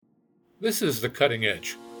This is The Cutting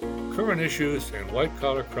Edge, current issues in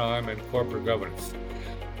white-collar crime and corporate governance.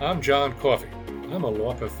 I'm John Coffey. I'm a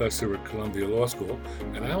law professor at Columbia Law School,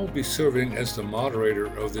 and I will be serving as the moderator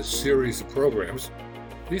of this series of programs.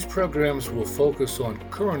 These programs will focus on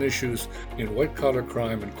current issues in white-collar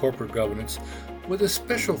crime and corporate governance, with a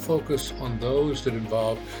special focus on those that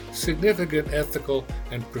involve significant ethical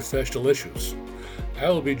and professional issues. I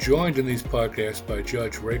will be joined in these podcasts by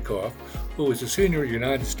Judge Rakoff, who is a senior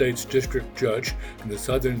United States District Judge in the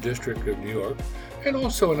Southern District of New York, and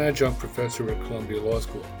also an adjunct professor at Columbia Law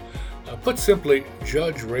School. Put simply,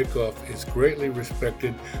 Judge Rakoff is greatly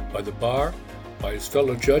respected by the bar, by his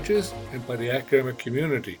fellow judges, and by the academic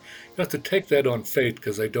community. You have to take that on faith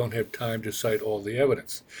because I don't have time to cite all the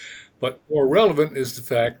evidence. But more relevant is the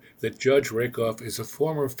fact that Judge Rakoff is a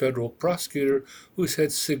former federal prosecutor who's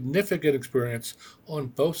had significant experience on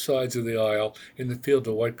both sides of the aisle in the field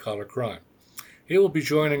of white-collar crime. He will be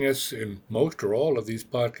joining us in most or all of these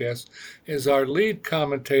podcasts as our lead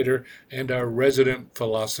commentator and our resident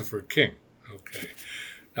philosopher king. Okay.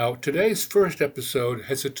 Now, today's first episode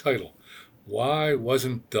has a title, Why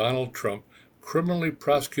Wasn't Donald Trump Criminally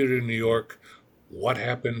Prosecuted in New York? What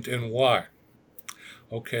Happened and Why?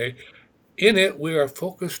 Okay. In it, we are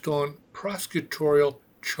focused on prosecutorial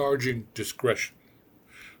charging discretion.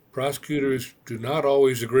 Prosecutors do not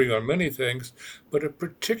always agree on many things, but a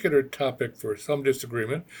particular topic for some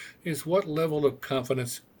disagreement is what level of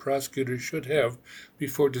confidence prosecutors should have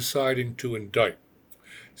before deciding to indict.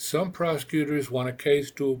 Some prosecutors want a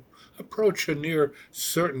case to approach a near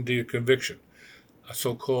certainty of conviction, a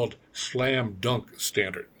so-called slam dunk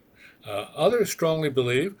standard. Others strongly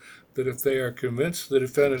believe that if they are convinced the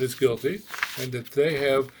defendant is guilty and that they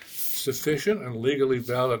have sufficient and legally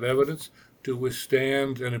valid evidence to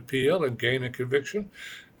withstand an appeal and gain a conviction,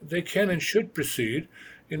 they can and should proceed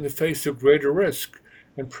in the face of greater risk,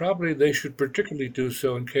 and probably they should particularly do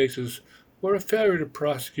so in cases where a failure to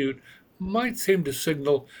prosecute might seem to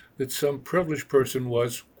signal that some privileged person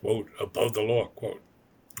was, quote, above the law, quote.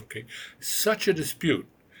 Okay. Such a dispute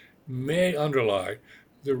may underlie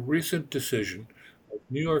the recent decision of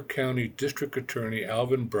New York County District Attorney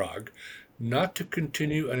Alvin Bragg not to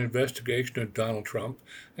continue an investigation of Donald Trump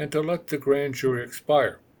and to let the grand jury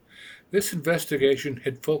expire. This investigation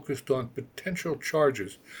had focused on potential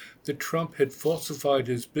charges that Trump had falsified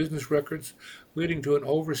his business records, leading to an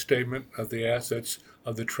overstatement of the assets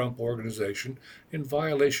of the Trump Organization in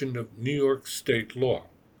violation of New York state law.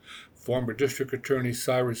 Former District Attorney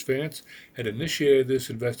Cyrus Vance had initiated this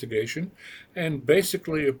investigation and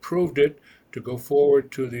basically approved it to go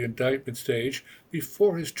forward to the indictment stage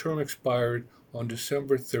before his term expired on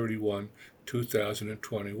December 31,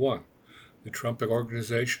 2021. The Trump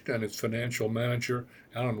Organization and its financial manager,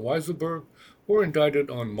 Alan Weisselberg, were indicted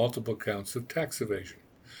on multiple counts of tax evasion.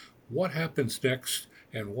 What happens next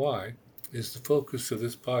and why is the focus of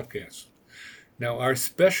this podcast. Now, our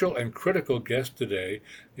special and critical guest today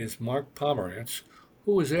is Mark Pomerantz,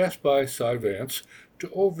 who was asked by Cy Vance to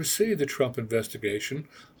oversee the Trump investigation,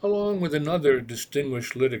 along with another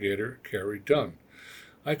distinguished litigator, Carrie Dunn.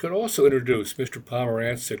 I could also introduce Mr.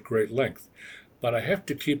 Pomerantz at great length, but I have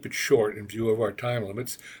to keep it short in view of our time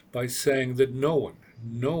limits by saying that no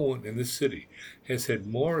one in this city has had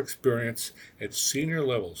more experience at senior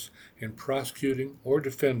levels in prosecuting or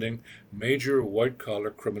defending major white-collar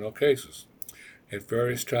criminal cases. At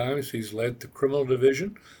various times, he's led the criminal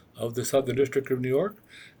division of the Southern District of New York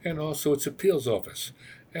and also its appeals office,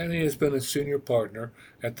 and he has been a senior partner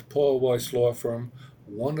at the Paul Weiss Law Firm,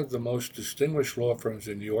 one of the most distinguished law firms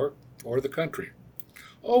in New York or the country.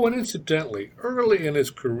 Oh, and incidentally, early in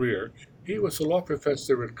his career, he was a law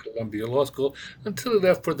professor at Columbia Law School until he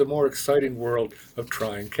left for the more exciting world of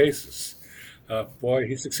trying cases. Boy,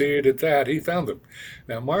 he succeeded at that. He found them.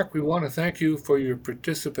 Now, Mark, we want to thank you for your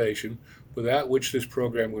participation, without which this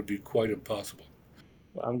program would be quite impossible.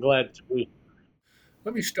 I'm glad to be.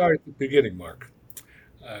 Let me start at the beginning, Mark.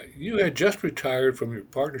 You had just retired from your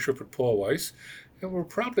partnership at Paul Weiss and were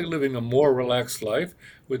probably living a more relaxed life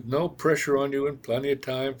with no pressure on you and plenty of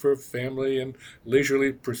time for family and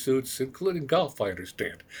leisurely pursuits, including golf, I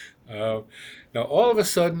understand. Now, all of a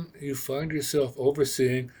sudden, you find yourself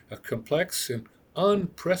overseeing a complex and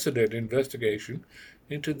unprecedented investigation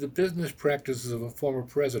into the business practices of a former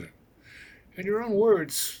president. In your own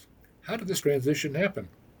words, how did this transition happen?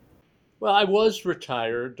 Well, I was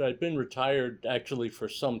retired. I'd been retired actually for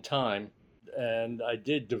some time, and I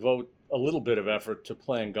did devote a little bit of effort to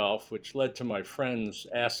playing golf, which led to my friends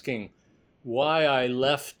asking why I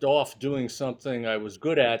left off doing something I was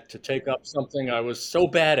good at to take up something I was so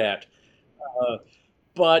bad at. Uh,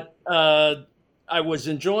 but I was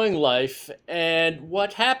enjoying life, and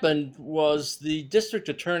what happened was the district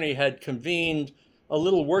attorney had convened a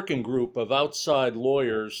little working group of outside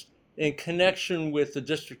lawyers in connection with the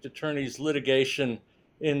district attorney's litigation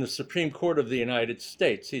in the Supreme Court of the United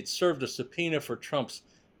States. He'd served a subpoena for Trump's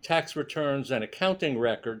tax returns and accounting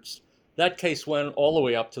records. That case went all the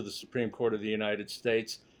way up to the Supreme Court of the United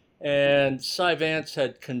States, and Cy Vance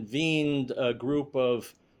had convened a group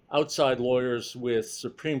of outside lawyers with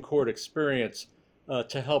Supreme Court experience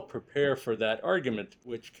to help prepare for that argument,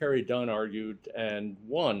 which Kerry Dunn argued and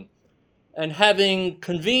won. And having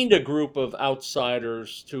convened a group of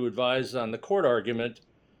outsiders to advise on the court argument,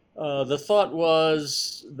 the thought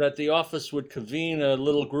was that the office would convene a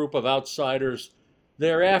little group of outsiders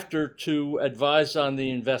thereafter to advise on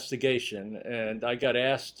the investigation. And I got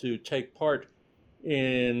asked to take part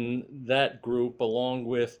in that group along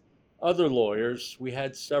with other lawyers. We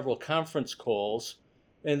had several conference calls.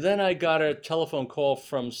 And then I got a telephone call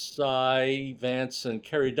from Cy Vance and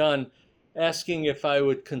Kerry Dunn asking if I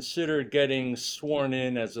would consider getting sworn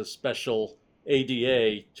in as a special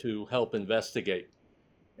ADA to help investigate.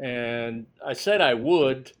 And I said I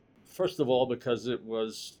would, first of all, because it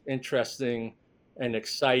was interesting and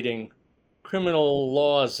exciting. Criminal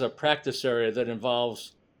law is a practice area that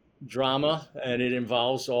involves drama, and it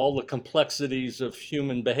involves all the complexities of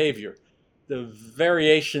human behavior. The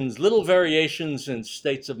variations, little variations in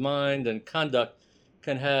states of mind and conduct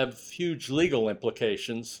can have huge legal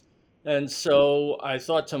implications. And so I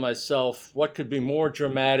thought to myself, what could be more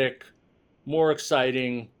dramatic, more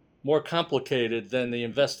exciting, more complicated than the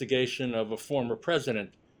investigation of a former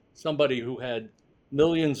president, somebody who had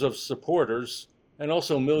millions of supporters and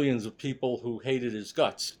also millions of people who hated his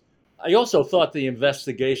guts. I also thought the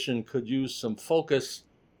investigation could use some focus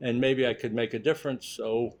and maybe I could make a difference.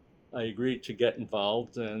 So I agreed to get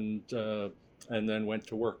involved and then went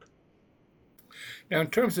to work. Now, in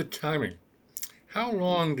terms of timing, how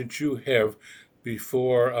long did you have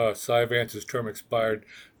before Cy Vance's term expired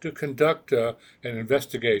to conduct an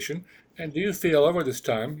investigation? And do you feel over this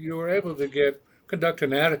time you were able to conduct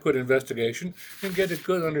an adequate investigation and get a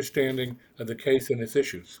good understanding of the case and its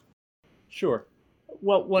issues? Sure.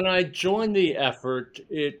 Well, when I joined the effort,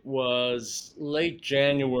 it was late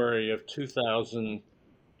January of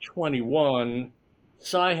 2021.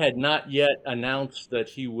 Cy had not yet announced that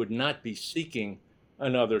he would not be seeking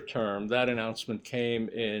another term. That announcement came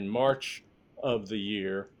in March of the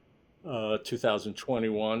year,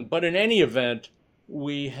 2021. But in any event,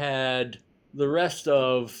 we had the rest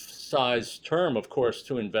of Cy's term, of course,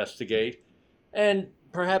 to investigate. And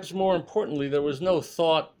perhaps more importantly, there was no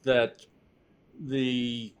thought that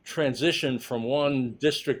the transition from one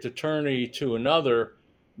district attorney to another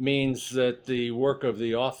means that the work of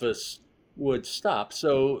the office would stop.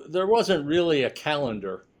 So there wasn't really a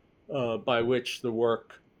calendar by which the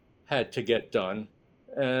work had to get done,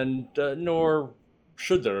 and nor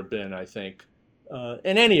should there have been, I think.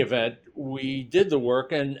 In any event, we did the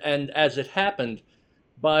work, and as it happened,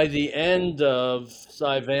 by the end of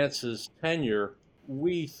Cy Vance's tenure,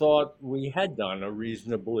 we thought we had done a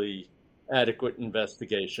reasonably adequate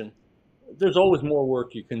investigation. There's always more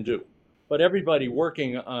work you can do. But everybody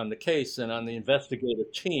working on the case and on the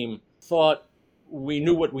investigative team thought we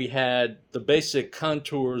knew what we had, the basic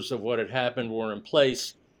contours of what had happened were in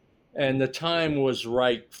place, and the time was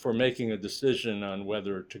right for making a decision on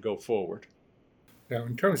whether to go forward. Now,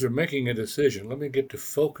 in terms of making a decision, let me get to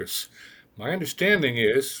focus. My understanding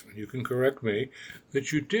is, you can correct me,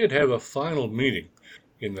 that you did have a final meeting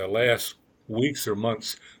in the last weeks or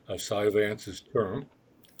months of Cy Vance's term,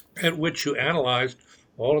 at which you analyzed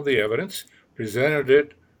all of the evidence, presented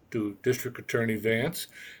it to District Attorney Vance,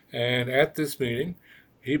 and at this meeting,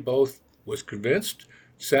 he both was convinced,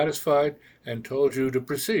 satisfied, and told you to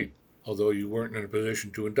proceed, although you weren't in a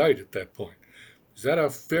position to indict at that point. Is that a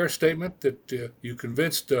fair statement that you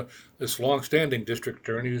convinced this long-standing district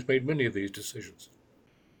attorney who's made many of these decisions?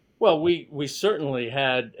 Well, we certainly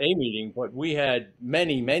had a meeting, but we had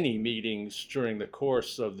many, many meetings during the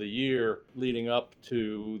course of the year leading up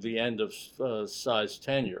to the end of Cy's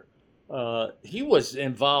tenure. He was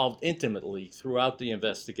involved intimately throughout the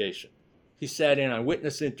investigation. He sat in on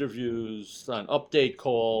witness interviews, on update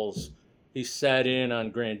calls. He sat in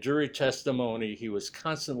on grand jury testimony. He was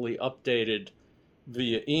constantly updated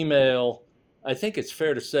via email. I think it's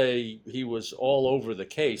fair to say he was all over the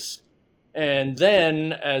case. And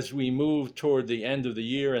then, as we moved toward the end of the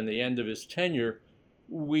year and the end of his tenure,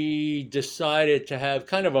 we decided to have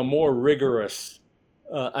kind of a more rigorous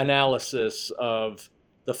analysis of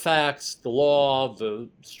the facts, the law, the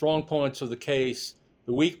strong points of the case,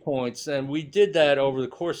 the weak points. And we did that over the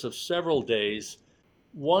course of several days.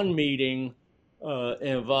 One meeting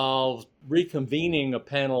involved reconvening a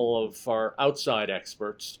panel of our outside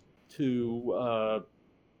experts to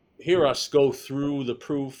hear us go through the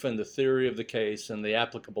proof and the theory of the case and the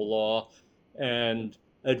applicable law and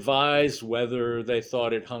advise whether they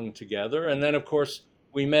thought it hung together. And then, of course,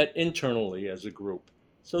 we met internally as a group.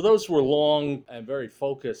 So those were long and very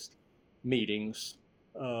focused meetings,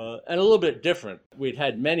 and a little bit different. We'd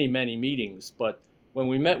had many, many meetings, but when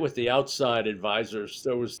we met with the outside advisors,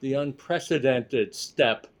 there was the unprecedented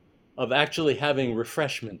step of actually having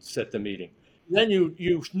refreshments at the meeting. Then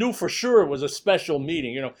you knew for sure it was a special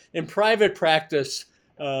meeting. In private practice,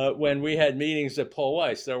 when we had meetings at Paul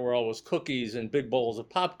Weiss, there were always cookies and big bowls of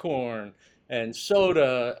popcorn and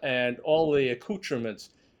soda and all the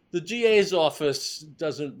accoutrements. The GA's office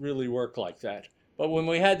doesn't really work like that. But when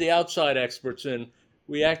we had the outside experts in,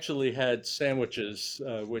 we actually had sandwiches,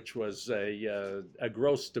 which was a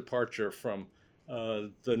gross departure from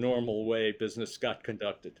the normal way business got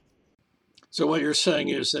conducted. So what you're saying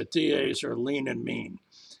is that DAs are lean and mean.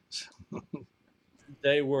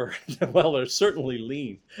 They were, well, they're certainly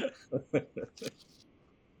lean.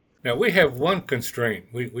 Now, we have one constraint.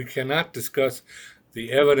 We cannot discuss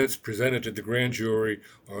the evidence presented to the grand jury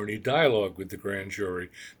or any dialogue with the grand jury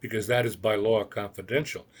because that is by law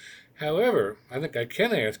confidential. However, I think I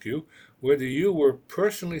can ask you whether you were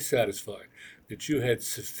personally satisfied that you had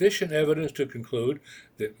sufficient evidence to conclude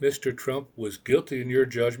that Mr. Trump was guilty in your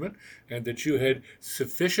judgment and that you had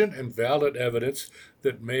sufficient and valid evidence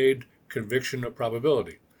that made conviction a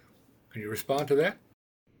probability. Can you respond to that?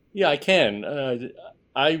 Yeah, I can.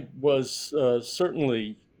 I was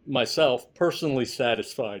certainly myself personally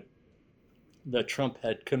satisfied that Trump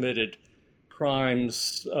had committed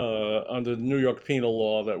crimes under the New York penal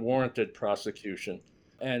law that warranted prosecution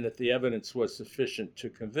and that the evidence was sufficient to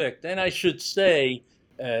convict. And I should say,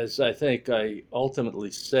 as I think I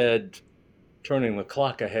ultimately said, turning the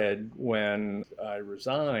clock ahead when I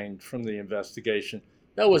resigned from the investigation,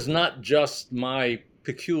 that was not just my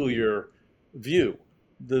peculiar view.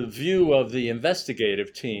 The view of the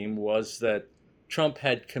investigative team was that Trump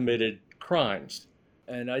had committed crimes.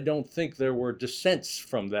 And I don't think there were dissents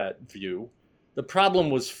from that view. The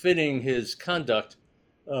problem was fitting his conduct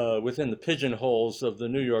within the pigeonholes of the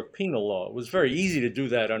New York penal law. It was very easy to do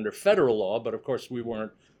that under federal law, but of course we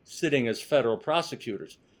weren't sitting as federal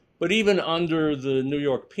prosecutors. But even under the New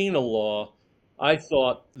York penal law, I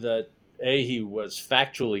thought that he was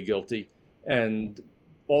factually guilty and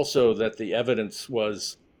also that the evidence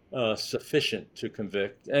was sufficient to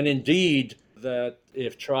convict. And indeed, that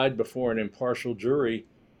if tried before an impartial jury,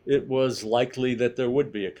 it was likely that there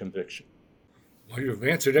would be a conviction. Well, you've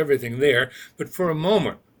answered everything there, but for a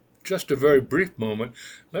moment, just a very brief moment,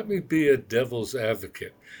 let me be a devil's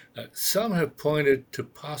advocate. Some have pointed to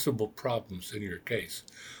possible problems in your case.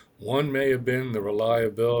 One may have been the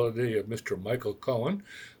reliability of Mr. Michael Cohen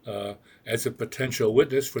as a potential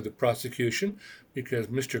witness for the prosecution, because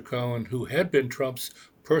Mr. Cohen, who had been Trump's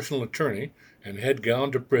personal attorney and had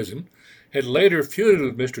gone to prison, had later feuded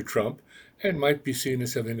with Mr. Trump and might be seen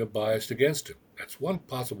as having a bias against him. That's one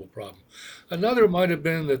possible problem. Another might have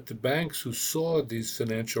been that the banks who saw these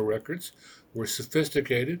financial records were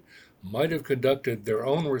sophisticated, might have conducted their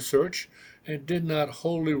own research, and did not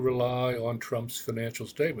wholly rely on Trump's financial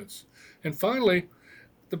statements. And finally,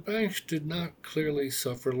 the banks did not clearly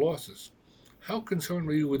suffer losses. How concerned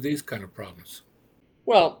were you with these kind of problems?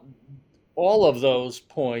 Well, all of those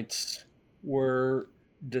points were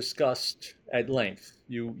discussed at length.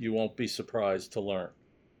 You won't be surprised to learn.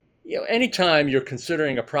 Anytime you're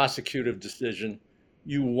considering a prosecutive decision,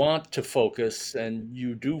 you want to focus, and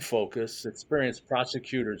you do focus. Experienced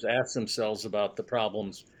prosecutors ask themselves about the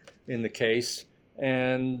problems in the case,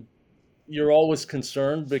 and you're always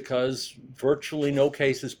concerned because virtually no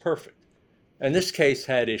case is perfect. And this case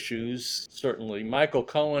had issues, certainly. Michael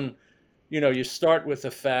Cohen, you start with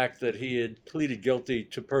the fact that he had pleaded guilty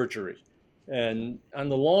to perjury. And on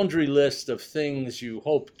the laundry list of things you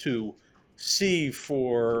hope to see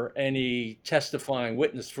for any testifying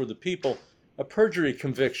witness for the people, a perjury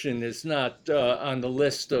conviction is not on the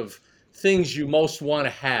list of things you most want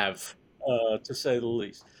to have, to say the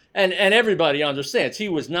least. And everybody understands he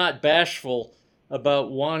was not bashful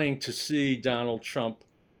about wanting to see Donald Trump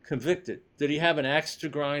convicted. Did he have an axe to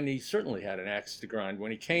grind? He certainly had an axe to grind.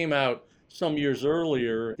 When he came out some years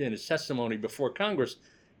earlier in his testimony before Congress,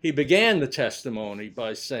 he began the testimony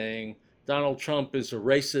by saying Donald Trump is a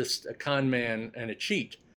racist, a con man, and a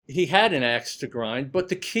cheat. He had an axe to grind, but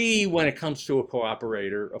the key when it comes to a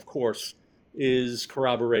cooperator, of course, is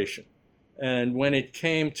corroboration. And when it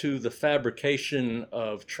came to the fabrication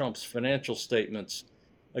of Trump's financial statements,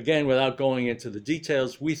 again, without going into the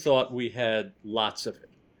details, we thought we had lots of it.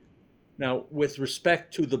 Now, with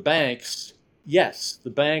respect to the banks, yes, the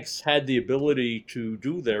banks had the ability to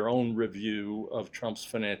do their own review of Trump's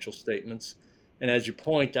financial statements. And as you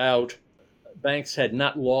point out, banks had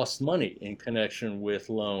not lost money in connection with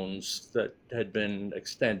loans that had been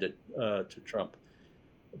extended to Trump.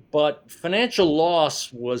 But financial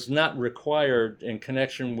loss was not required in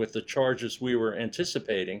connection with the charges we were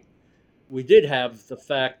anticipating. We did have the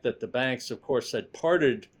fact that the banks, of course, had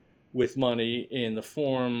parted with money in the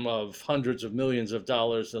form of hundreds of millions of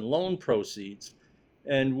dollars in loan proceeds.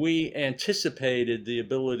 And we anticipated the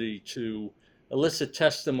ability to elicit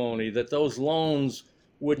testimony that those loans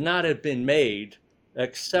would not have been made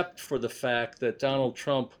except for the fact that Donald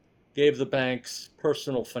Trump gave the banks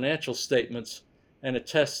personal financial statements and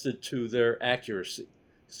attested to their accuracy.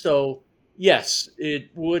 So, yes,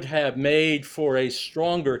 it would have made for a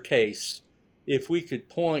stronger case if we could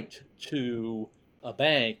point to a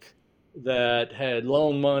bank that had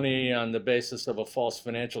loaned money on the basis of a false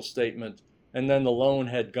financial statement and then the loan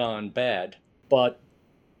had gone bad. But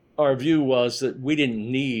our view was that we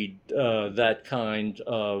didn't need that kind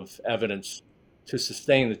of evidence to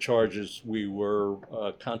sustain the charges we were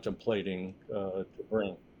contemplating to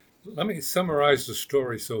bring. Let me summarize the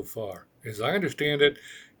story so far. As I understand it,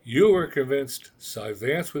 you were convinced, Cy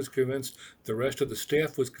Vance was convinced, the rest of the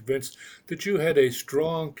staff was convinced that you had a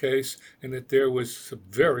strong case and that there was some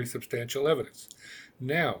very substantial evidence.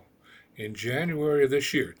 Now, in January of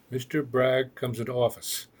this year, Mr. Bragg comes into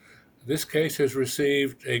office. This case has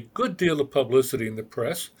received a good deal of publicity in the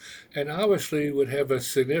press and obviously would have a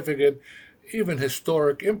significant, even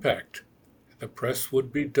historic impact. The press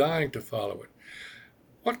would be dying to follow it.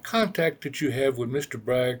 What contact did you have when Mr.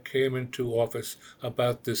 Bragg came into office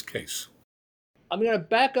about this case? I'm going to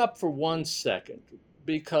back up for 1 second,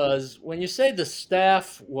 because when you say the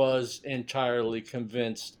staff was entirely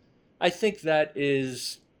convinced, I think that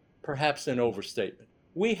is perhaps an overstatement.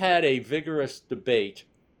 We had a vigorous debate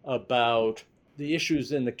about the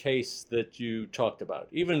issues in the case that you talked about,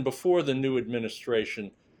 even before the new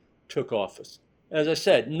administration took office. As I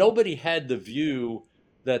said, nobody had the view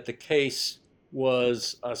that the case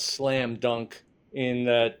was a slam dunk, in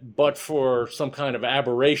that but for some kind of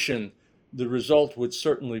aberration, the result would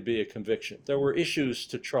certainly be a conviction. There were issues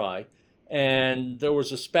to try, and there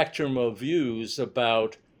was a spectrum of views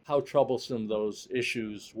about how troublesome those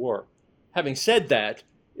issues were. Having said that,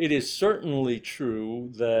 it is certainly true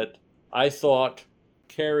that I thought,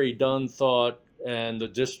 Carrie Dunn thought, and the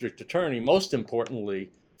district attorney, most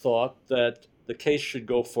importantly, thought that the case should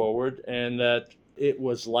go forward and that it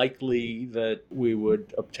was likely that we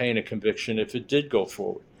would obtain a conviction if it did go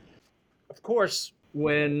forward. Of course,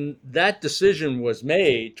 when that decision was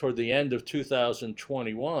made toward the end of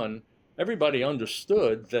 2021, everybody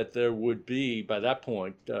understood that there would be, by that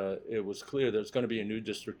point, it was clear there's going to be a new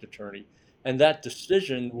district attorney, and that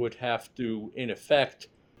decision would have to, in effect,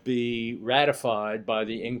 be ratified by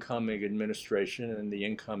the incoming administration and the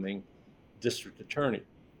incoming district attorney.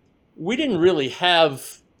 We didn't really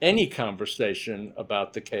have any conversation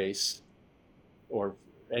about the case, or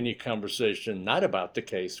any conversation not about the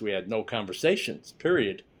case. We had no conversations,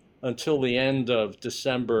 period, until the end of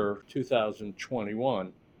December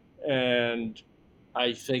 2021. And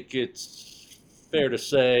I think it's fair to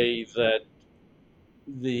say that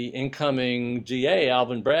the incoming DA,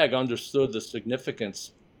 Alvin Bragg, understood the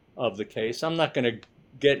significance of the case. I'm not going to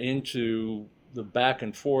get into the back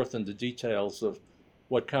and forth and the details of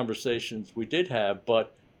what conversations we did have,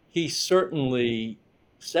 but he certainly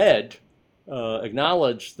said,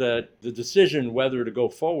 acknowledged that the decision whether to go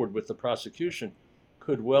forward with the prosecution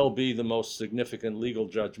could well be the most significant legal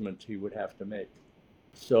judgment he would have to make.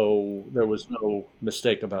 So there was no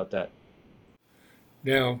mistake about that.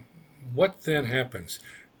 Now, what then happens?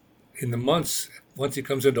 In the months, once he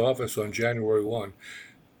comes into office on January 1,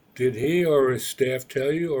 did he or his staff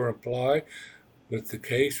tell you or imply that the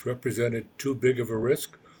case represented too big of a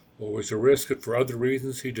risk, or was a risk that for other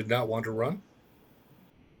reasons he did not want to run?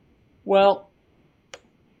 Well,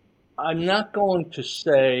 I'm not going to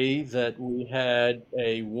say that we had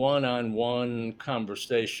a one-on-one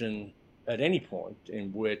conversation at any point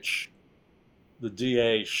in which the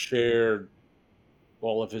DA shared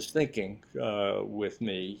all of his thinking with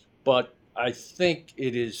me, but I think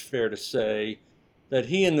it is fair to say that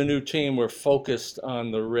he and the new team were focused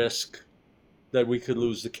on the risk that we could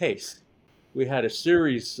lose the case. We had a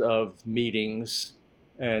series of meetings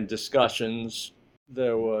and discussions.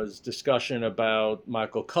 There was discussion about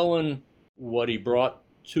Michael Cohen, what he brought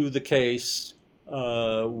to the case,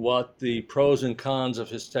 what the pros and cons of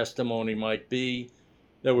his testimony might be.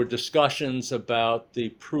 There were discussions about the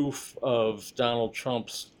proof of Donald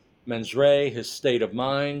Trump's mens rea, his state of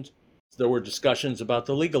mind. There were discussions about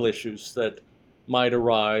the legal issues that might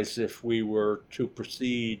arise if we were to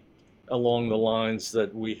proceed along the lines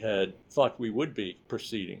that we had thought we would be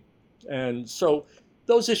proceeding. And so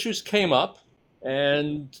those issues came up,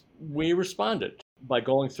 and we responded by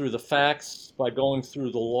going through the facts, by going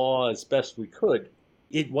through the law as best we could.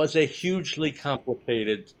 It was a hugely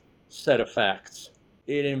complicated set of facts.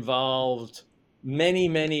 It involved many,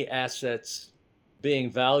 many assets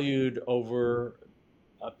being valued over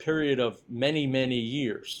a period of many, many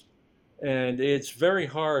years. And it's very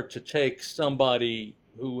hard to take somebody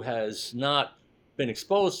who has not been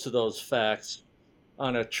exposed to those facts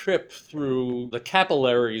on a trip through the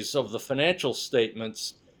capillaries of the financial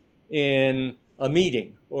statements in a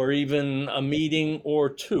meeting, or even a meeting or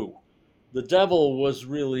two. The devil was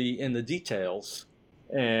really in the details,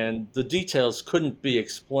 and the details couldn't be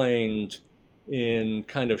explained in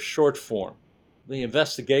kind of short form. The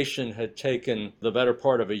investigation had taken the better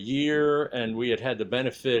part of a year, and we had the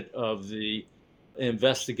benefit of the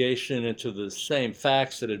investigation into the same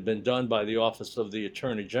facts that had been done by the Office of the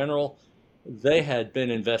Attorney General. They had been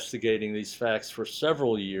investigating these facts for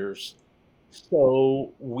several years.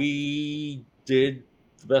 So we did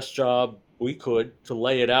the best job we could to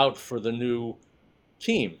lay it out for the new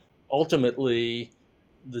team. Ultimately,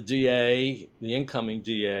 the DA, the incoming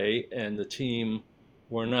DA, and the team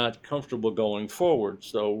were not comfortable going forward.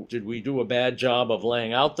 So did we do a bad job of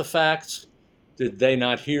laying out the facts? Did they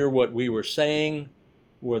not hear what we were saying?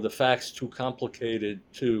 Were the facts too complicated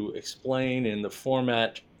to explain in the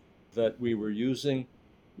format that we were using?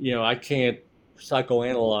 I can't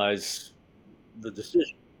psychoanalyze the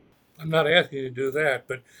decision. I'm not asking you to do that,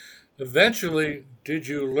 but eventually, did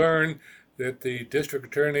you learn that the district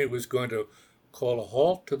attorney was going to call a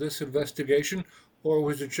halt to this investigation, or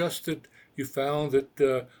was it just that you found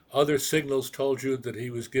that other signals told you that he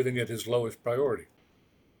was giving it his lowest priority?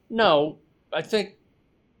 No, I think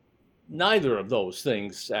neither of those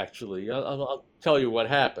things, actually. I'll tell you what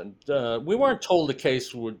happened. We weren't told the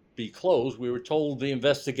case would be closed. We were told the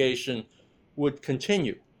investigation would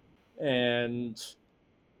continue. And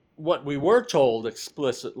what we were told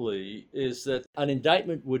explicitly is that an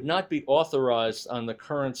indictment would not be authorized on the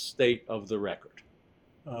current state of the record.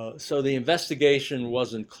 So the investigation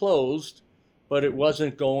wasn't closed, but it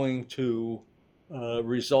wasn't going to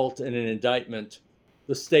result in an indictment,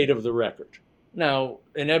 the state of the record. Now,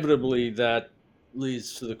 inevitably, that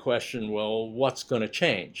leads to the question, well, what's going to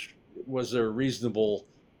change? Was there a reasonable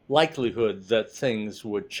likelihood that things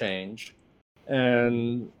would change?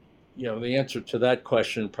 And the answer to that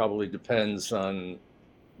question probably depends on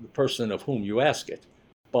the person of whom you ask it.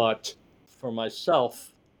 But for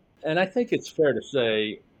myself, and I think it's fair to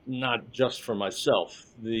say, not just for myself,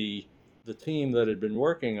 the team that had been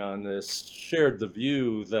working on this shared the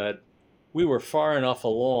view that we were far enough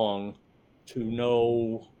along to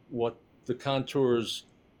know what the contours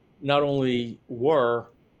not only were,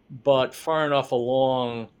 but far enough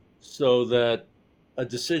along so that a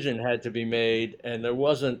decision had to be made, and there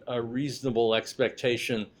wasn't a reasonable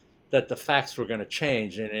expectation that the facts were going to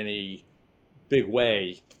change in any big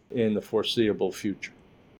way in the foreseeable future.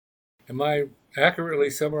 Am I accurately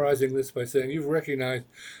summarizing this by saying you've recognized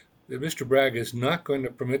that Mr. Bragg is not going to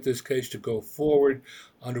permit this case to go forward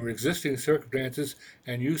under existing circumstances,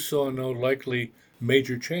 and you saw no likely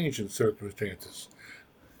major change in circumstances?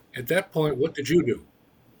 At that point, what did you do?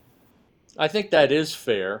 I think that is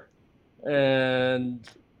fair. And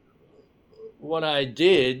what I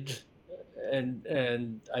did,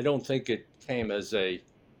 and I don't think it came as a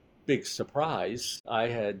big surprise, I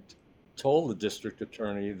had told the district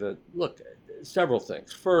attorney that, look, several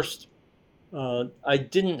things. First, I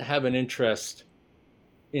didn't have an interest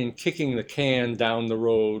in kicking the can down the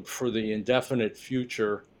road for the indefinite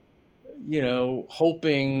future,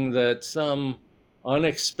 hoping that some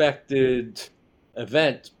unexpected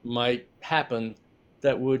event might happen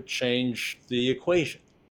that would change the equation.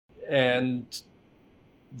 And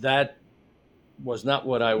that was not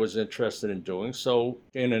what I was interested in doing. So,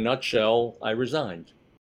 in a nutshell, I resigned.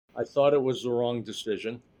 I thought it was the wrong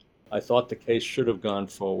decision. I thought the case should have gone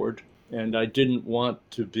forward. And I didn't want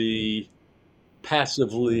to be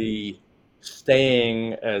passively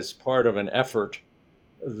staying as part of an effort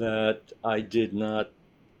that I did not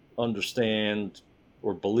understand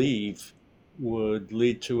or believe would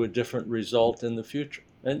lead to a different result in the future.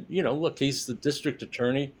 And, look, he's the district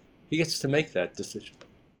attorney. He gets to make that decision.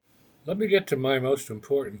 Let me get to my most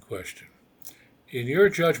important question. In your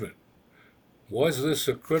judgment, was this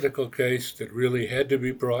a critical case that really had to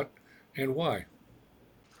be brought, and why?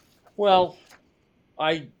 Well,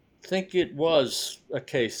 I think it was a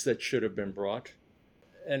case that should have been brought,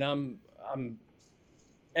 and I'm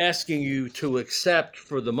asking you to accept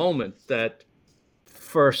for the moment that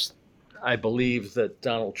first, I believe that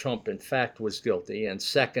Donald Trump, in fact, was guilty, and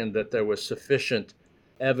second, that there was sufficient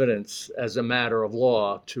evidence as a matter of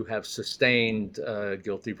law to have sustained a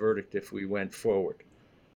guilty verdict if we went forward.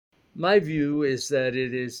 My view is that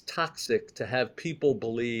it is toxic to have people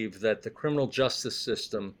believe that the criminal justice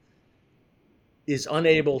system is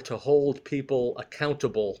unable to hold people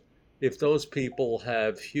accountable if those people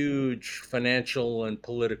have huge financial and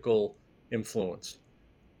political influence.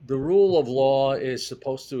 The rule of law is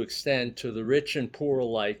supposed to extend to the rich and poor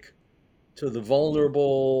alike, to the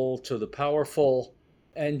vulnerable, to the powerful,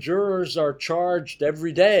 and jurors are charged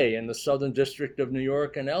every day in the Southern District of New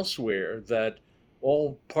York and elsewhere that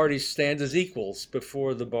all parties stand as equals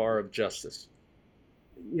before the bar of justice.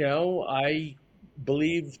 I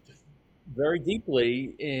believe very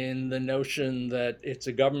deeply in the notion that it's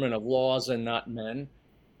a government of laws and not men.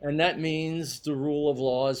 And that means the rule of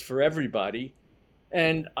law is for everybody.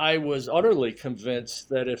 And I was utterly convinced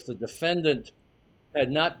that if the defendant had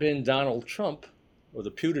not been Donald Trump, or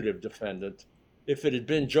the putative defendant, if it had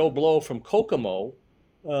been Joe Blow from Kokomo,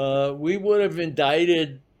 we would have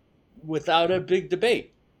indicted without a big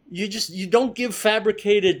debate. You don't give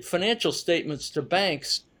fabricated financial statements to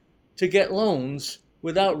banks to get loans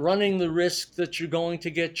without running the risk that you're going to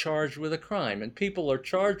get charged with a crime. And people are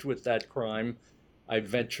charged with that crime, I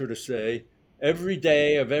venture to say, every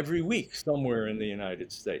day of every week somewhere in the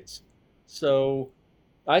United States. So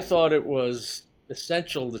I thought it was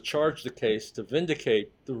essential to charge the case to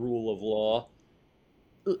vindicate the rule of law.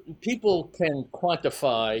 People can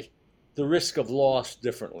quantify the risk of loss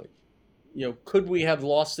differently. Could we have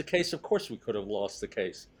lost the case? Of course we could have lost the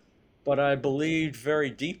case. But I believed very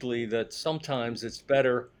deeply that sometimes it's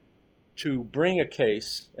better to bring a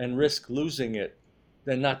case and risk losing it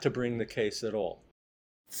than not to bring the case at all.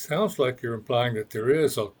 Sounds like you're implying that there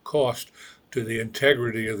is a cost to the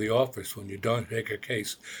integrity of the office when you don't take a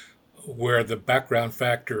case where the background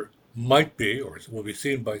factor might be, or will be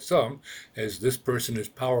seen by some, as this person is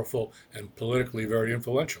powerful and politically very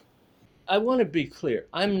influential. I want to be clear.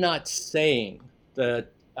 I'm not saying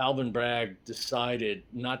that Alvin Bragg decided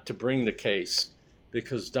not to bring the case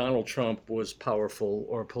because Donald Trump was powerful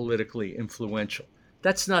or politically influential.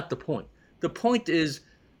 That's not the point. The point is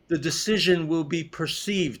the decision will be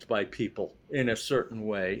perceived by people in a certain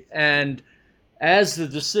way. And as the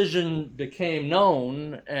decision became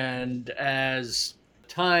known and as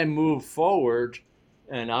time moved forward,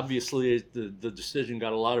 and obviously the decision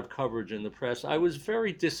got a lot of coverage in the press, I was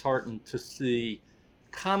very disheartened to see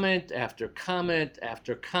comment after comment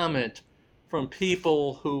after comment from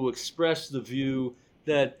people who expressed the view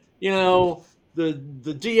that,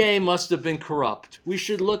 the DA must have been corrupt. We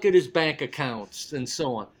should look at his bank accounts and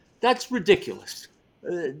so on. That's ridiculous.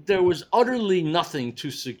 There was utterly nothing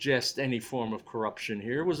to suggest any form of corruption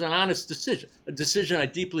here. It was an honest decision, a decision I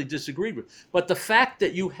deeply disagreed with. But the fact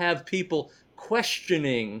that you have people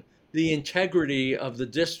questioning the integrity of the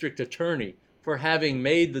district attorney for having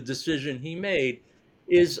made the decision he made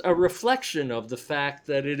is a reflection of the fact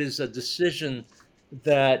that it is a decision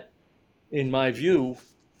that, in my view,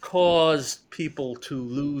 caused people to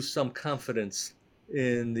lose some confidence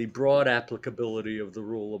in the broad applicability of the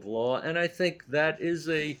rule of law. And I think that is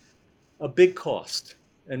a big cost.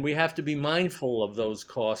 And we have to be mindful of those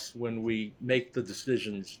costs when we make the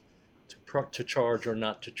decisions to charge or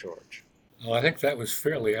not to charge. Well, I think that was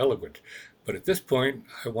fairly eloquent. But at this point,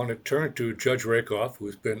 I want to turn to Judge Rakoff,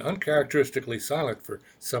 who's been uncharacteristically silent for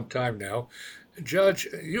some time now. Judge,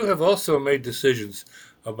 you have also made decisions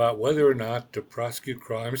about whether or not to prosecute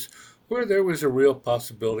crimes where there was a real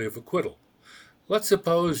possibility of acquittal. Let's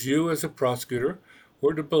suppose you, as a prosecutor,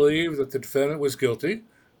 were to believe that the defendant was guilty,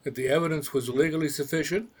 that the evidence was legally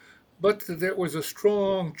sufficient, but that there was a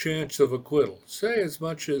strong chance of acquittal, say as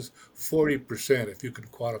much as 40%, if you can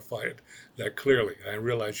quantify it that clearly. I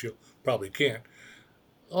realize you probably can't.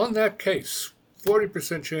 On that case,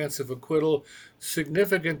 40% chance of acquittal,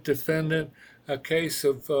 significant defendant, a case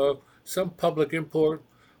of some public import,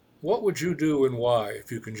 what would you do and why,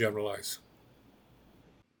 if you can generalize?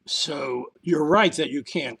 So you're right that you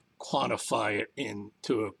can't quantify it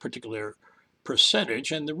into a particular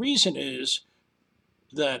percentage. And the reason is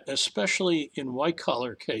that, especially in white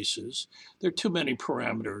collar cases, there are too many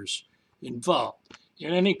parameters involved.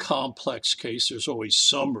 In any complex case, there's always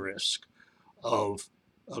some risk of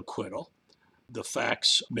acquittal. The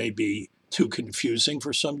facts may be too confusing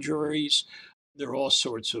for some juries. There are all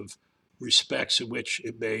sorts of respects in which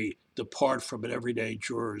it may depart from an everyday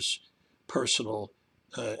juror's personal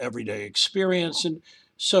everyday experience. And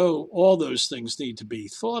so all those things need to be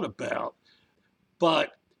thought about.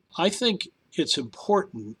 But I think it's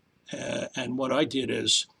important, and what I did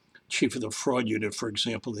as chief of the fraud unit, for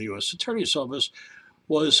example, in the U.S. Attorney's Office,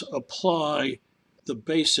 was apply the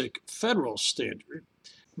basic federal standard,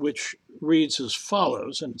 which reads as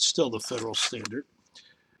follows, and it's still the federal standard.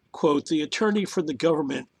 Quote, the attorney for the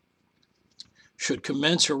government should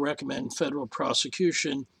commence or recommend federal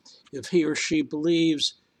prosecution if he or she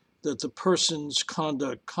believes that the person's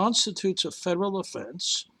conduct constitutes a federal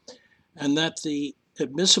offense and that the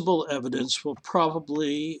admissible evidence will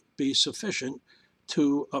probably be sufficient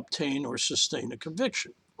to obtain or sustain a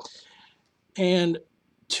conviction. And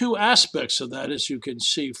two aspects of that, as you can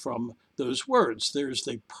see from those words. There's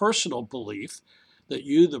the personal belief that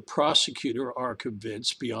you, the prosecutor, are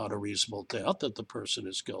convinced beyond a reasonable doubt that the person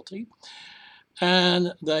is guilty,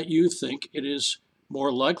 and that you think it is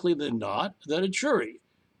more likely than not that a jury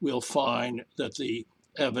will find that the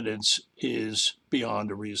evidence is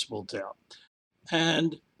beyond a reasonable doubt.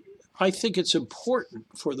 And I think it's important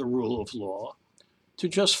for the rule of law to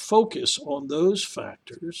just focus on those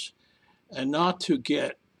factors and not to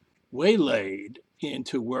get waylaid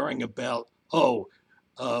into worrying about,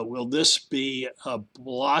 will this be a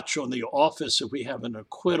blotch on the office if we have an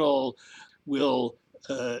acquittal? Will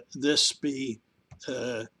this be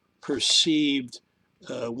perceived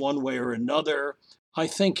one way or another? I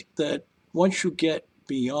think that once you get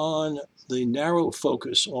beyond the narrow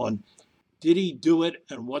focus on did he do it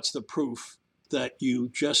and what's the proof, that you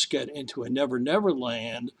just get into a never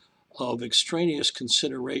land of extraneous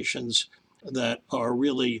considerations that are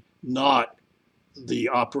really not the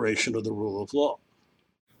operation of the rule of law.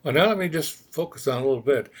 Well, now let me just focus on a little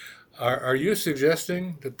bit. Are you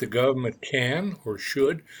suggesting that the government can or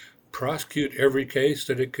should prosecute every case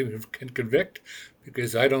that it can convict?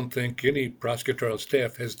 Because I don't think any prosecutorial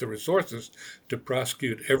staff has the resources to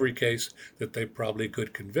prosecute every case that they probably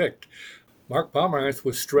could convict. Mark Pomerantz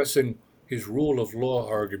was stressing his rule of law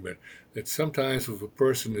argument, that sometimes if a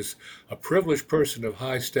person is a privileged person of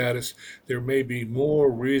high status, there may be more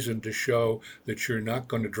reason to show that you're not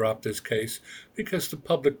going to drop this case because the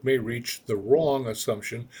public may reach the wrong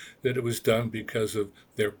assumption that it was done because of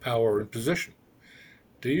their power and position.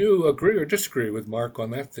 Do you agree or disagree with Mark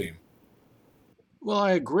on that theme? Well,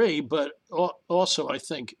 I agree, but also I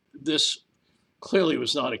think this clearly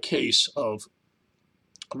was not a case of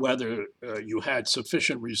whether you had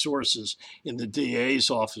sufficient resources in the DA's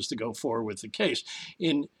office to go forward with the case.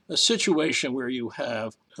 In a situation where you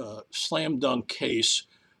have a slam dunk case,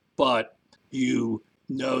 but you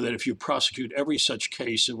know that if you prosecute every such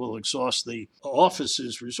case, it will exhaust the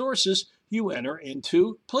office's resources, you enter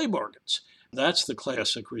into plea bargains. That's the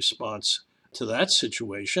classic response to that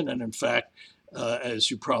situation. And in fact, as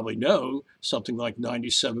you probably know, something like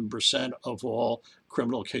 97% of all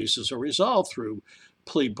criminal cases are resolved through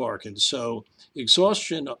plea bargains. So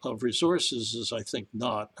exhaustion of resources is, I think,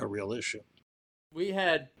 not a real issue. We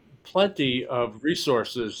had plenty of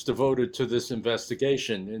resources devoted to this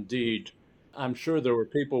investigation. Indeed, I'm sure there were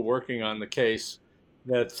people working on the case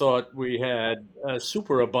that thought we had a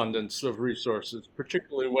superabundance of resources,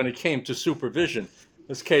 particularly when it came to supervision.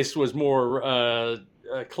 This case was more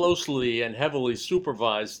closely and heavily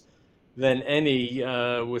supervised than any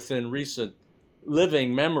within recent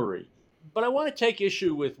living memory. But I want to take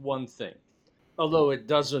issue with one thing, although it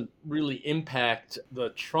doesn't really impact the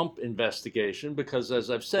Trump investigation, because as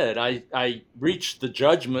I've said, I reached the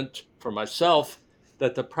judgment for myself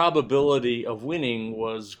that the probability of winning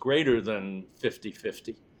was greater than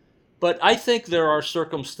 50-50. But I think there are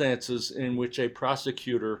circumstances in which a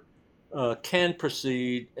prosecutor can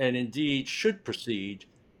proceed and indeed should proceed,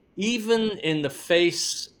 even in the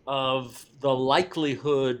face of the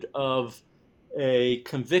likelihood of a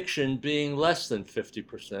conviction being less than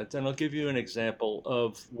 50%. And I'll give you an example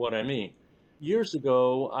of what I mean. Years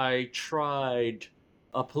ago, I tried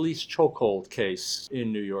a police chokehold case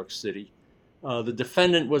in New York City. The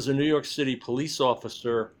defendant was a New York City police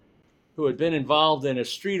officer who had been involved in a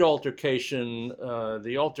street altercation.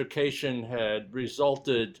 The altercation had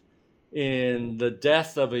resulted in the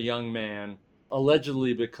death of a young man,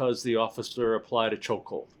 allegedly because the officer applied a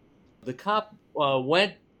chokehold. The cop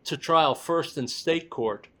went to trial first in state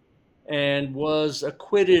court and was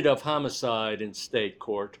acquitted of homicide in state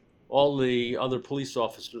court, all the other police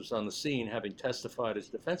officers on the scene having testified as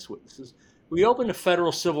defense witnesses. We opened a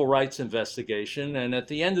federal civil rights investigation, and at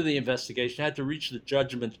the end of the investigation had to reach the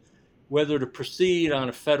judgment whether to proceed on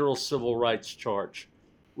a federal civil rights charge.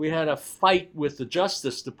 We had a fight with the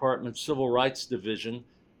Justice Department Civil Rights Division,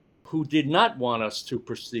 who did not want us to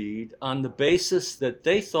proceed on the basis that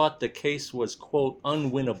they thought the case was, quote,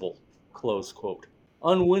 unwinnable, close quote.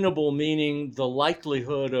 Unwinnable meaning the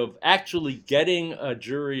likelihood of actually getting a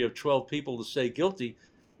jury of 12 people to say guilty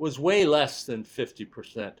was way less than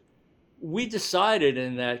 50%. We decided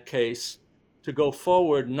in that case to go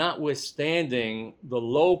forward, notwithstanding the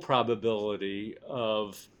low probability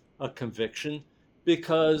of a conviction,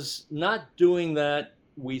 because not doing that,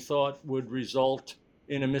 we thought, would result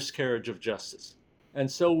in a miscarriage of justice.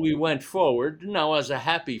 And so we went forward. Now, as a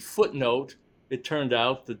happy footnote, it turned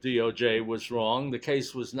out the DOJ was wrong. The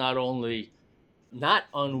case was not only not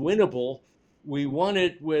unwinnable, we won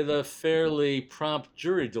it with a fairly prompt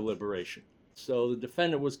jury deliberation. So the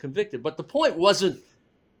defendant was convicted. But the point wasn't,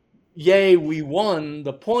 yay, we won.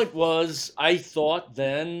 The point was, I thought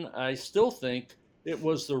then, I still think, it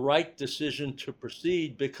was the right decision to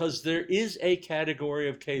proceed, because there is a category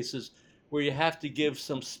of cases where you have to give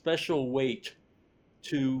some special weight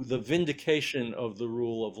to the vindication of the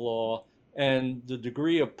rule of law and the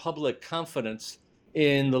degree of public confidence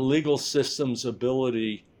in the legal system's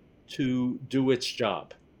ability to do its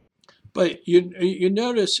job. But you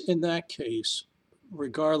notice in that case,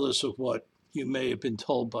 regardless of what you may have been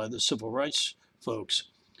told by the civil rights folks,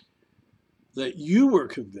 that you were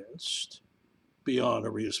convinced beyond a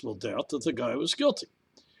reasonable doubt that the guy was guilty.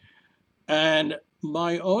 And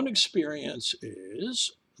my own experience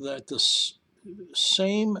is that the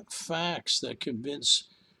same facts that convince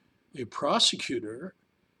a prosecutor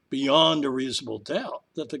beyond a reasonable doubt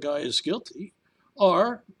that the guy is guilty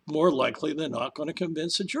are more likely than not going to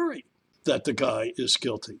convince a jury that the guy is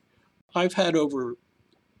guilty. I've had over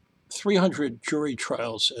 300 jury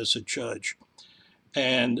trials as a judge,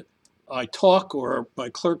 and I talk, or my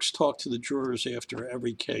clerks talk, to the jurors after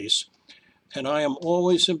every case, and I am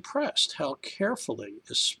always impressed how carefully,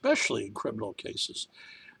 especially in criminal cases,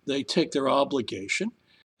 they take their obligation.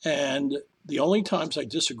 And the only times I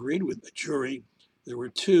disagreed with the jury, there were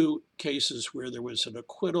two cases where there was an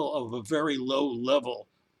acquittal of a very low-level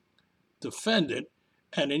defendant,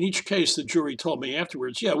 and in each case the jury told me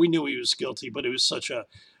afterwards, yeah, we knew he was guilty, but he was such a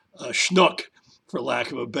schnook, for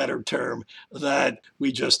lack of a better term, that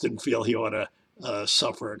we just didn't feel he ought to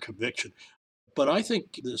suffer a conviction. But I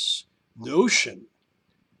think this notion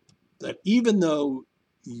that even though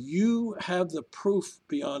you have the proof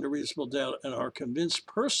beyond a reasonable doubt and are convinced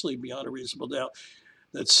personally beyond a reasonable doubt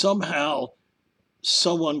that somehow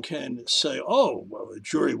someone can say, oh, well, the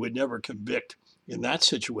jury would never convict in that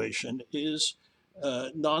situation is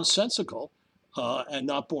nonsensical and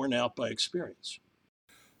not borne out by experience.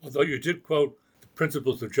 Although you did quote the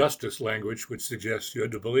principles of justice language, which suggests you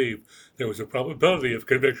had to believe there was a probability of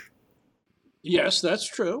conviction. Yes, that's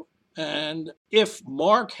true. And if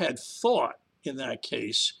Mark had thought in that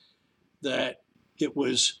case that it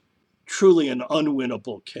was truly an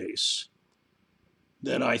unwinnable case,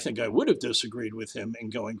 then I think I would have disagreed with him in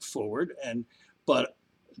going forward. But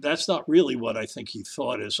that's not really what I think he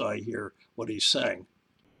thought as I hear what he's saying.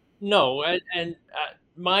 No, and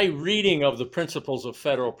my reading of the principles of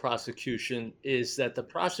federal prosecution is that the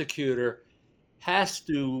prosecutor has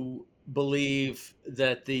to believe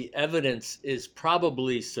that the evidence is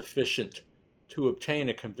probably sufficient to obtain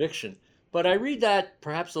a conviction. But I read that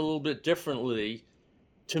perhaps a little bit differently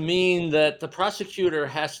to mean that the prosecutor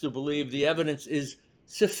has to believe the evidence is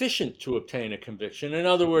sufficient to obtain a conviction. In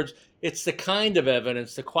other words, it's the kind of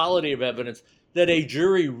evidence, the quality of evidence that a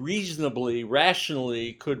jury reasonably,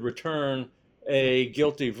 rationally could return a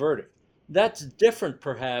guilty verdict. That's different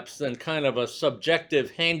perhaps than kind of a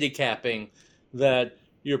subjective handicapping that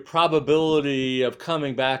your probability of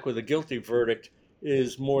coming back with a guilty verdict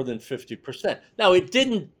is more than 50%. Now, it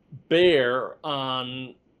didn't bear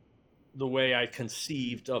on the way I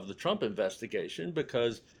conceived of the Trump investigation,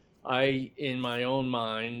 because I, in my own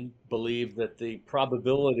mind, believe that the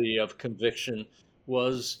probability of conviction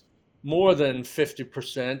was more than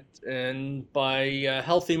 50%, and by a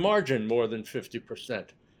healthy margin, more than 50%.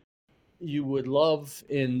 You would love,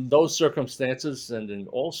 in those circumstances and in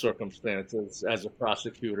all circumstances as a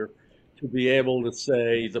prosecutor, to be able to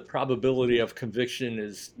say the probability of conviction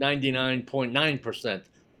is 99.9%.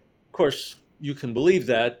 Of course, you can believe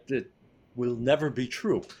that. It will never be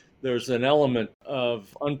true. There's an element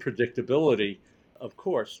of unpredictability, of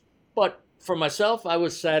course. But for myself, I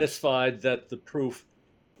was satisfied that the proof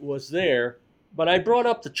was there. But I brought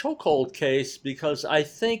up the chokehold case because I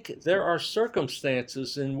think there are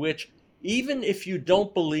circumstances in which, even if you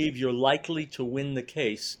don't believe you're likely to win the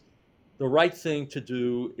case, the right thing to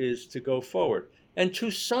do is to go forward. And to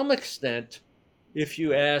some extent, if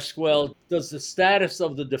you ask, well, does the status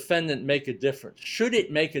of the defendant make a difference? Should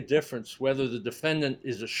it make a difference whether the defendant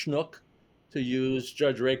is a schnook, to use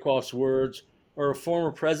Judge Rakoff's words, or a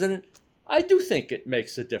former president? I do think it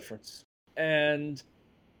makes a difference. And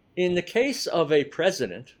in the case of a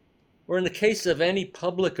president, or in the case of any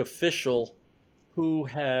public official who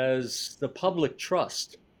has the public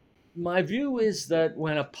trust, my view is that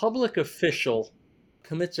when a public official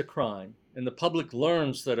commits a crime and the public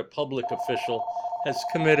learns that a public official has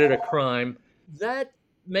committed a crime, that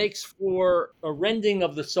makes for a rending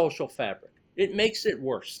of the social fabric. It makes it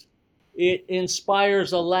worse. It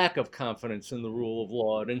inspires a lack of confidence in the rule of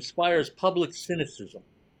law. It inspires public cynicism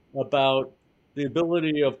about the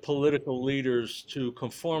ability of political leaders to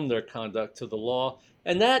conform their conduct to the law.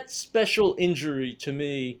 And that special injury to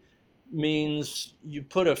me means you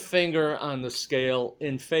put a finger on the scale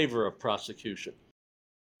in favor of prosecution.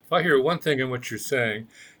 If I hear one thing in what you're saying,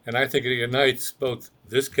 and I think it unites both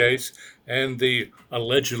this case and the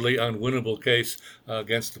allegedly unwinnable case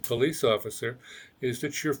against the police officer, is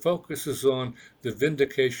that your focus is on the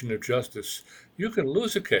vindication of justice. You can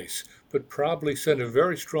lose a case, but probably send a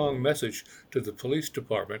very strong message to the police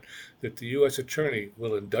department that the U.S. attorney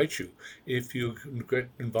will indict you if you get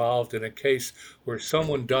involved in a case where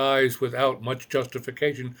someone dies without much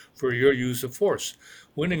justification for your use of force.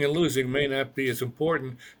 Winning and losing may not be as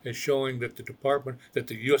important as showing that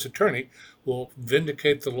the U.S. attorney will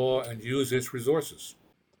vindicate the law and use its resources.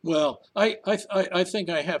 Well, I think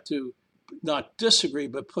I have to not disagree,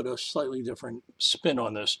 but put a slightly different spin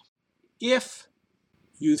on this. If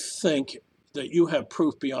you think that you have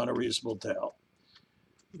proof beyond a reasonable doubt,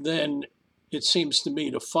 then it seems to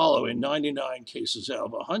me to follow in 99 cases out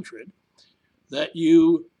of 100 that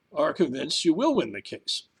you are convinced you will win the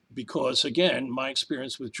case. Because again, my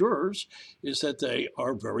experience with jurors is that they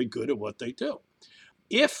are very good at what they do.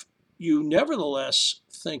 If you nevertheless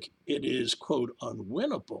think it is, quote,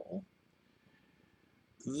 unwinnable,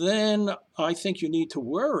 then I think you need to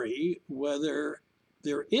worry whether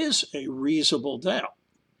there is a reasonable doubt.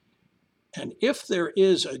 And if there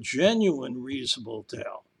is a genuine reasonable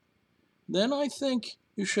doubt, then I think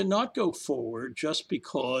you should not go forward just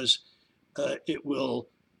because it will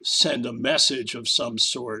send a message of some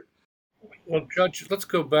sort. Well, Judge, let's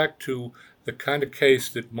go back to the kind of case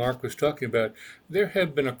that Mark was talking about. There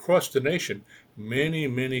have been across the nation many,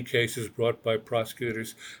 many cases brought by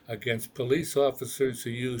prosecutors against police officers who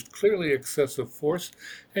used clearly excessive force,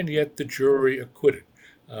 and yet the jury acquitted.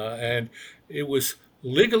 And it was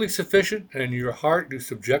legally sufficient, and your heart, you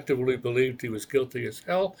subjectively believed he was guilty as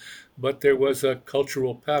hell, but there was a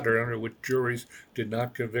cultural pattern under which juries did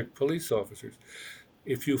not convict police officers.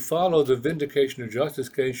 If you follow the vindication of justice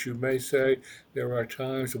case, you may say there are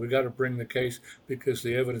times that we got to bring the case because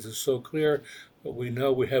the evidence is so clear, but we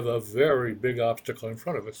know we have a very big obstacle in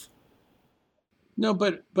front of us. No,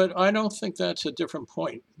 but I don't think that's a different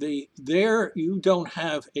point. There you don't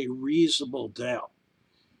have a reasonable doubt.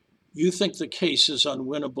 You think the case is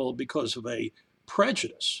unwinnable because of a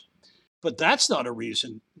prejudice, but that's not a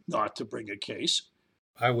reason not to bring a case.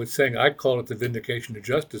 I call it the vindication of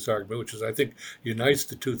justice argument, which is, I think, unites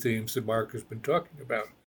the two themes that Mark has been talking about.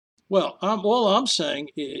 Well, all I'm saying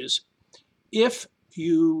is if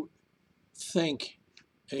you think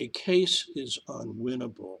a case is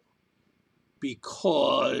unwinnable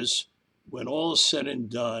because when all is said and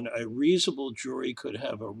done, a reasonable jury could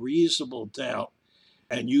have a reasonable doubt,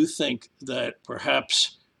 and you think that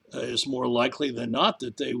perhaps is more likely than not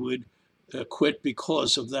that they would acquit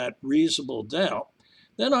because of that reasonable doubt,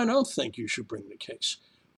 then I don't think you should bring the case.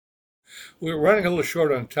 We're running a little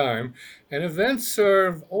short on time, and events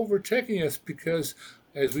are overtaking us because,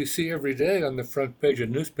 as we see every day on the front page of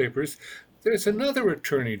newspapers, there's another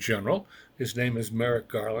Attorney General. His name is Merrick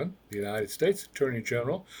Garland, the United States Attorney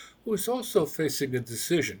General, who is also facing a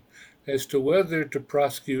decision as to whether to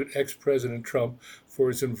prosecute ex-President Trump for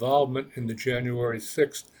his involvement in the January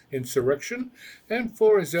 6th insurrection and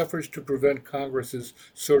for his efforts to prevent Congress's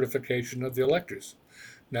certification of the electors.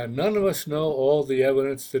 Now, none of us know all the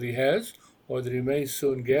evidence that he has or that he may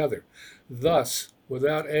soon gather. Thus,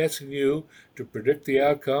 without asking you to predict the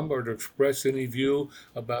outcome or to express any view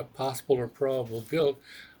about possible or probable guilt,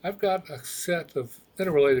 I've got a set of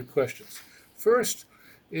interrelated questions. First,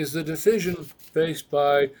 is the decision faced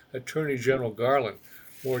by Attorney General Garland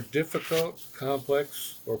more difficult,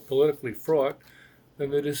 complex, or politically fraught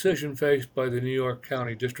than the decision faced by the New York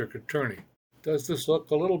County District Attorney? Does this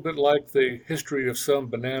look a little bit like the history of some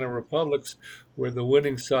banana republics where the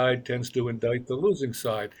winning side tends to indict the losing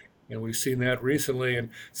side? And we've seen that recently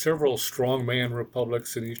in several strongman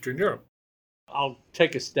republics in Eastern Europe. I'll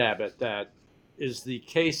take a stab at that. is the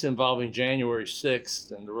case involving January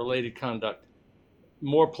 6th and the related conduct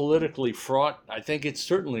more politically fraught? I think it's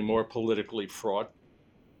certainly more politically fraught.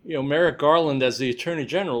 Merrick Garland, as the Attorney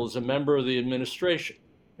General, is a member of the administration.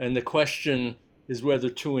 And the question is whether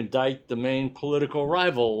to indict the main political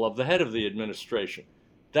rival of the head of the administration.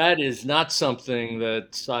 That is not something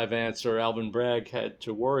that Cy Vance or Alvin Bragg had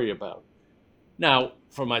to worry about. Now,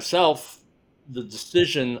 for myself, the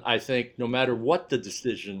decision, I think, no matter what the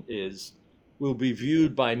decision is, will be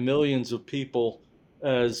viewed by millions of people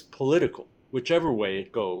as political, whichever way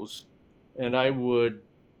it goes. And I would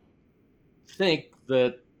think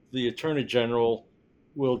that the Attorney General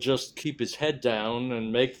will just keep his head down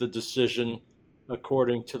and make the decision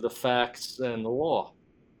according to the facts and the law.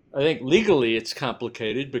 I think legally it's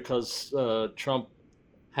complicated because Trump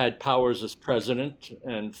had powers as president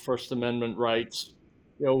and First Amendment rights.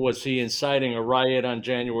 Was he inciting a riot on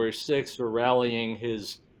January 6th or rallying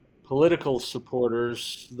his political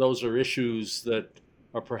supporters? Those are issues that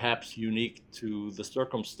are perhaps unique to the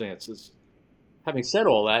circumstances. Having said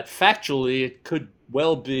all that, factually, it could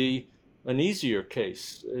well be an easier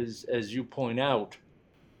case. As you point out,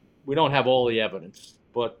 we don't have all the evidence,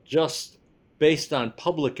 but just based on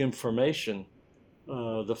public information,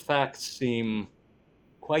 the facts seem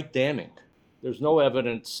quite damning. There's no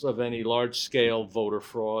evidence of any large-scale voter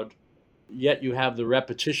fraud, yet you have the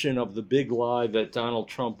repetition of the big lie that Donald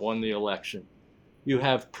Trump won the election. You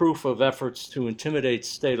have proof of efforts to intimidate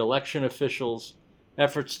state election officials,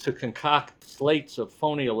 efforts to concoct slates of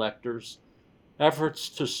phony electors, efforts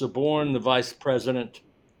to suborn the vice president,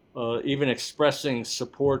 even expressing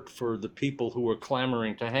support for the people who were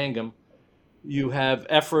clamoring to hang him. You have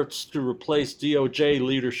efforts to replace DOJ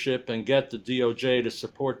leadership and get the DOJ to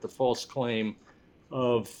support the false claim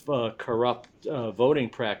of corrupt voting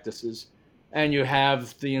practices. And you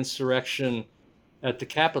have the insurrection at the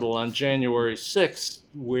Capitol on January 6th,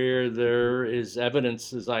 where there is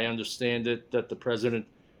evidence, as I understand it, that the president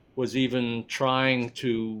was even trying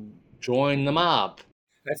to join the mob.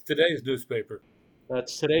 That's today's newspaper.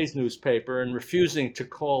 That's today's newspaper, and refusing to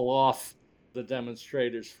call off the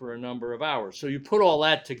demonstrators for a number of hours. So you put all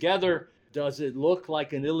that together, does it look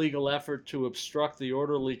like an illegal effort to obstruct the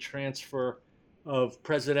orderly transfer of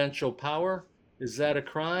presidential power? Is that a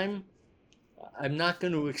crime? I'm not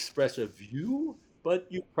going to express a view, but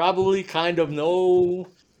you probably kind of know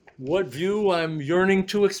what view I'm yearning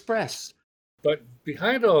to express. But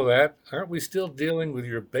behind all that, aren't we still dealing with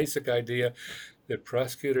your basic idea that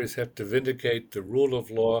prosecutors have to vindicate the rule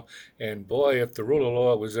of law? And boy, if the rule of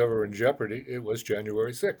law was ever in jeopardy, it was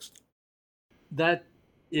January 6th. That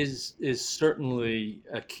is certainly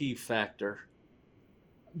a key factor.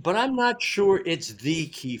 But I'm not sure it's the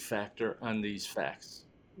key factor on these facts.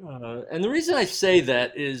 And the reason I say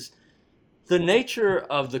that is the nature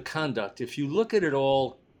of the conduct. If you look at it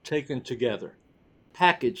all taken together,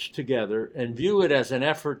 packaged together, and view it as an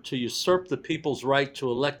effort to usurp the people's right to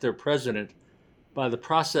elect their president by the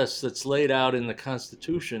process that's laid out in the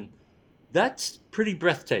Constitution, that's pretty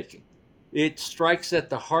breathtaking. It strikes at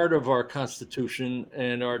the heart of our Constitution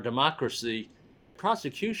and our democracy.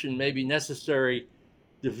 Prosecution may be necessary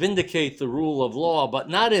to vindicate the rule of law, but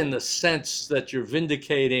not in the sense that you're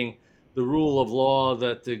vindicating the rule of law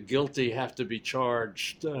that the guilty have to be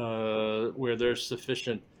charged where there's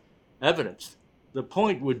sufficient evidence. The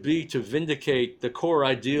point would be to vindicate the core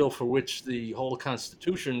ideal for which the whole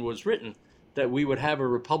Constitution was written, that we would have a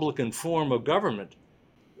Republican form of government.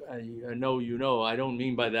 I know you know, I don't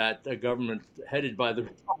mean by that a government headed by the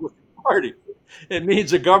Republican Party. It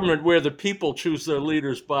means a government where the people choose their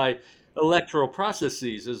leaders by electoral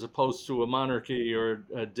processes as opposed to a monarchy or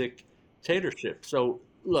a dictatorship. So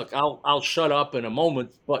look, I'll shut up in a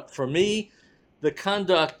moment, but for me, the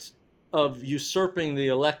conduct of usurping the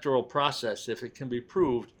electoral process, if it can be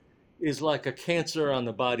proved, is like a cancer on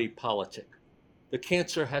the body politic. The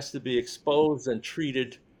cancer has to be exposed and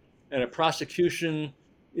treated, and a prosecution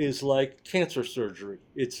is like cancer surgery.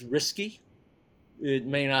 It's risky. It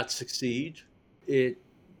may not succeed. It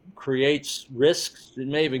creates risks. It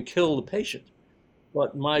may even kill the patient.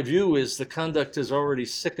 But my view is the conduct has already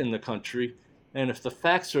sickened the country, and if the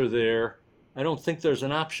facts are there, I don't think there's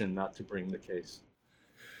an option not to bring the case.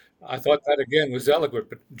 I thought that again was eloquent,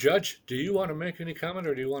 but Judge, do you want to make any comment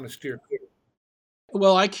or do you want to steer clear?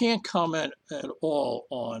 Well, I can't comment at all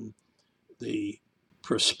on the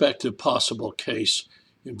prospective possible case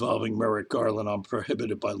involving Merrick Garland. I'm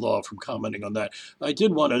prohibited by law from commenting on that. I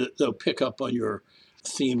did want to, though, pick up on your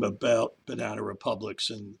theme about banana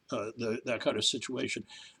republics and that kind of situation.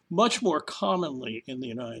 Much more commonly in the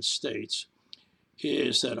United States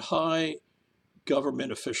is that high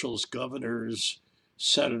government officials, governors,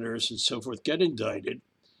 senators and so forth get indicted.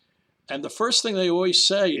 And the first thing they always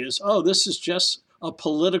say is, oh, this is just a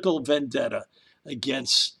political vendetta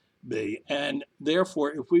against me. And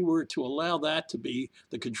therefore, if we were to allow that to be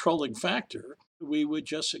the controlling factor, we would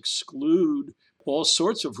just exclude all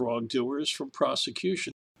sorts of wrongdoers from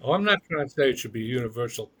prosecution. Oh, I'm not trying to say it should be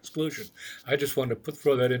universal exclusion. I just wanted to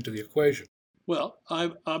throw that into the equation. Well,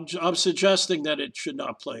 I'm suggesting that it should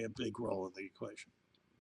not play a big role in the equation.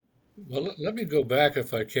 Well, let me go back,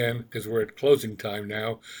 if I can, because we're at closing time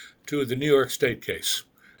now, to the New York State case.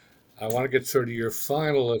 I want to get sort of your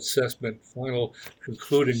final assessment, final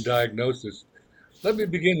concluding diagnosis. Let me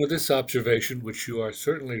begin with this observation, which you are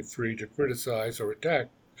certainly free to criticize or attack.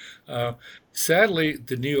 Uh, Sadly,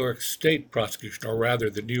 the New York State prosecution, or rather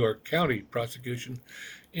the New York County prosecution,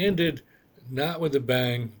 ended not with a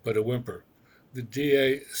bang, but a whimper. The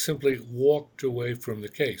DA simply walked away from the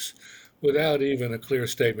case without even a clear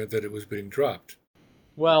statement that it was being dropped.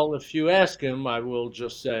 Well, if you ask him, I will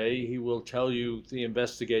just say he will tell you the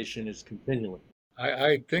investigation is continuing.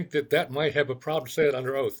 I think that that might have a problem, say it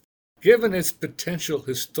under oath. Given its potential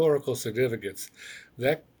historical significance,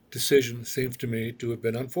 that decision seems to me to have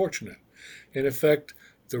been unfortunate. In effect,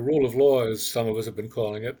 the rule of law, as some of us have been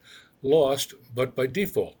calling it, lost, but by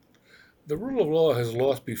default. The rule of law has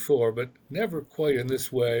lost before, but never quite in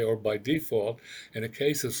this way or by default in a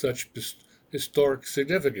case of such historic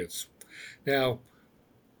significance. Now,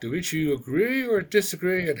 do each of you agree or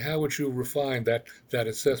disagree, and how would you refine that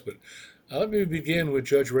assessment? Let me begin with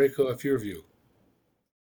Judge Rakoff, your view.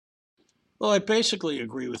 Well, I basically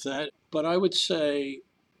agree with that, but I would say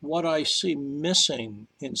what I see missing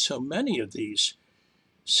in so many of these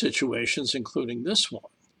situations, including this one,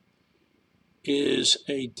 is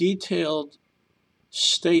a detailed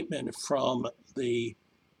statement from the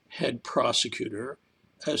head prosecutor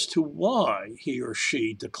as to why he or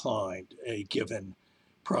she declined a given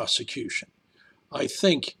prosecution. I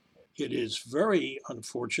think it is very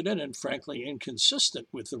unfortunate and frankly inconsistent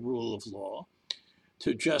with the rule of law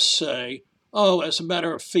to just say, oh, as a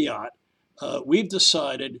matter of fiat, we've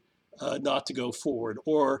decided not to go forward,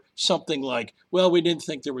 or something like, well, we didn't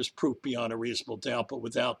think there was proof beyond a reasonable doubt, but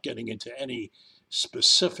without getting into any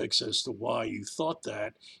specifics as to why you thought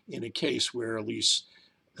that in a case where at least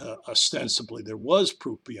ostensibly there was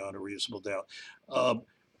proof beyond a reasonable doubt.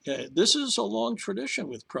 This is a long tradition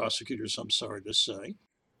with prosecutors, I'm sorry to say.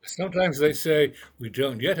 Sometimes they say we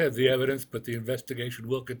don't yet have the evidence, but the investigation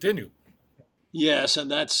will continue. Yes, and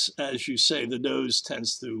that's, as you say, the nose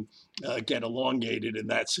tends to get elongated in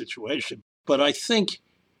that situation. But I think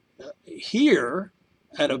here,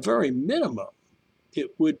 at a very minimum,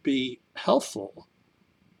 it would be helpful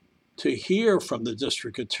to hear from the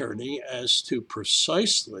district attorney as to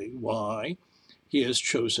precisely why he has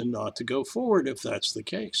chosen not to go forward, if that's the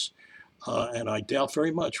case. And I doubt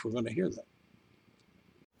very much we're going to hear that.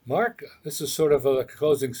 Mark, this is sort of a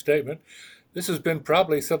closing statement. This has been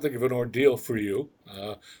probably something of an ordeal for you,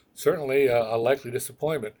 certainly a likely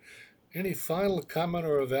disappointment. Any final comment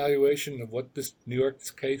or evaluation of what this New York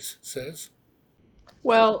case says?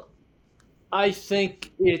 Well, I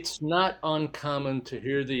think it's not uncommon to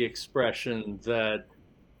hear the expression that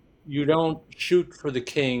you don't shoot for the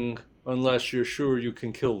king unless you're sure you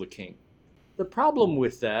can kill the king. The problem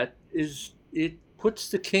with that is it puts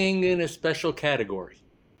the king in a special category.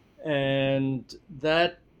 And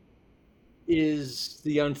that is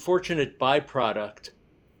the unfortunate byproduct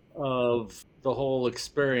of the whole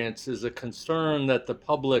experience, is a concern that the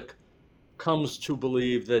public comes to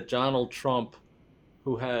believe that Donald Trump,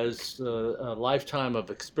 who has a lifetime of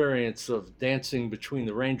experience of dancing between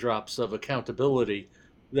the raindrops of accountability,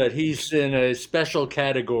 that he's in a special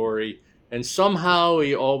category and somehow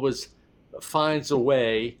he always finds a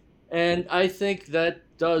way. And I think that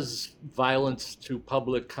does violence to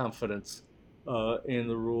public confidence in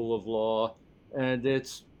the rule of law, and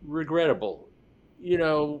it's regrettable. You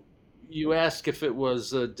know, you ask if it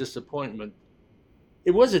was a disappointment.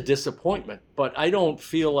 It was a disappointment, but I don't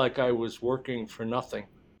feel like I was working for nothing.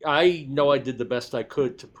 I know I did the best I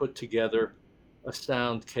could to put together a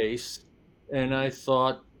sound case, and I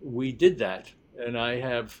thought we did that. And I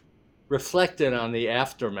have reflected on the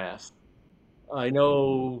aftermath. I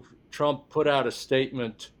know Trump put out a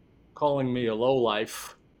statement calling me a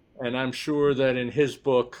lowlife, and I'm sure that in his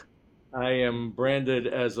book, I am branded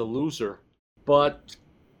as a loser. But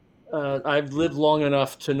I've lived long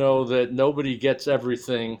enough to know that nobody gets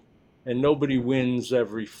everything and nobody wins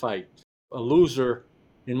every fight. A loser,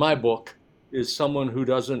 in my book, is someone who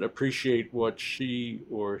doesn't appreciate what she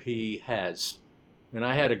or he has. And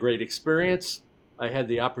I had a great experience. I had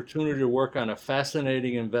the opportunity to work on a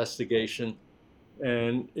fascinating investigation,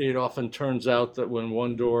 And it often turns out that when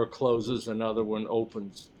one door closes, another one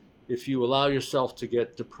opens. If you allow yourself to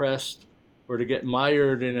get depressed or to get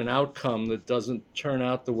mired in an outcome that doesn't turn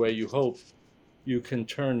out the way you hope, you can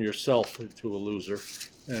turn yourself into a loser.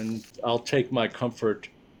 And I'll take my comfort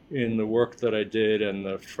in the work that I did and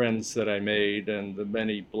the friends that I made and the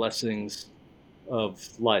many blessings of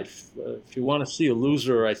life. If you want to see a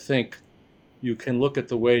loser, I think you can look at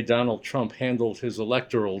the way Donald Trump handled his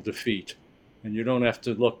electoral defeat, and you don't have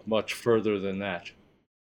to look much further than that.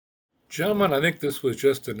 Gentlemen, I think this was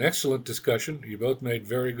just an excellent discussion. You both made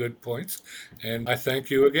very good points, and I thank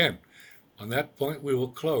you again. On that point, we will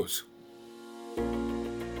close.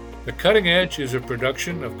 The Cutting Edge is a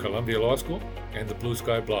production of Columbia Law School and the Blue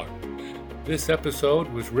Sky blog. This episode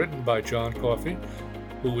was written by John Coffey,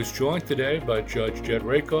 who was joined today by Judge Jed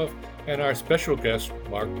Rakoff and our special guest,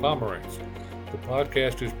 Mark Pomerantz. The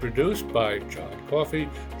podcast is produced by John Coffey,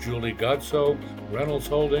 Julie Godso, Reynolds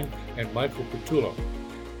Holding, and Michael Petullo.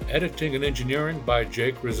 Editing and engineering by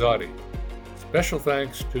Jake Rosati. Special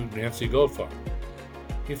thanks to Nancy Goldfarb.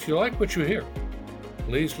 If you like what you hear,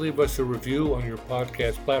 please leave us a review on your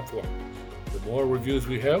podcast platform. The more reviews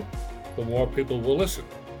we have, the more people will listen.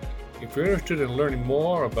 If you're interested in learning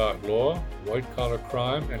more about law, white-collar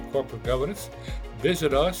crime, and corporate governance,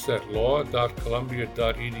 visit us at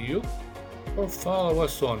law.columbia.edu or follow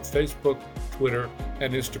us on Facebook, Twitter,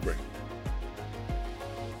 and Instagram.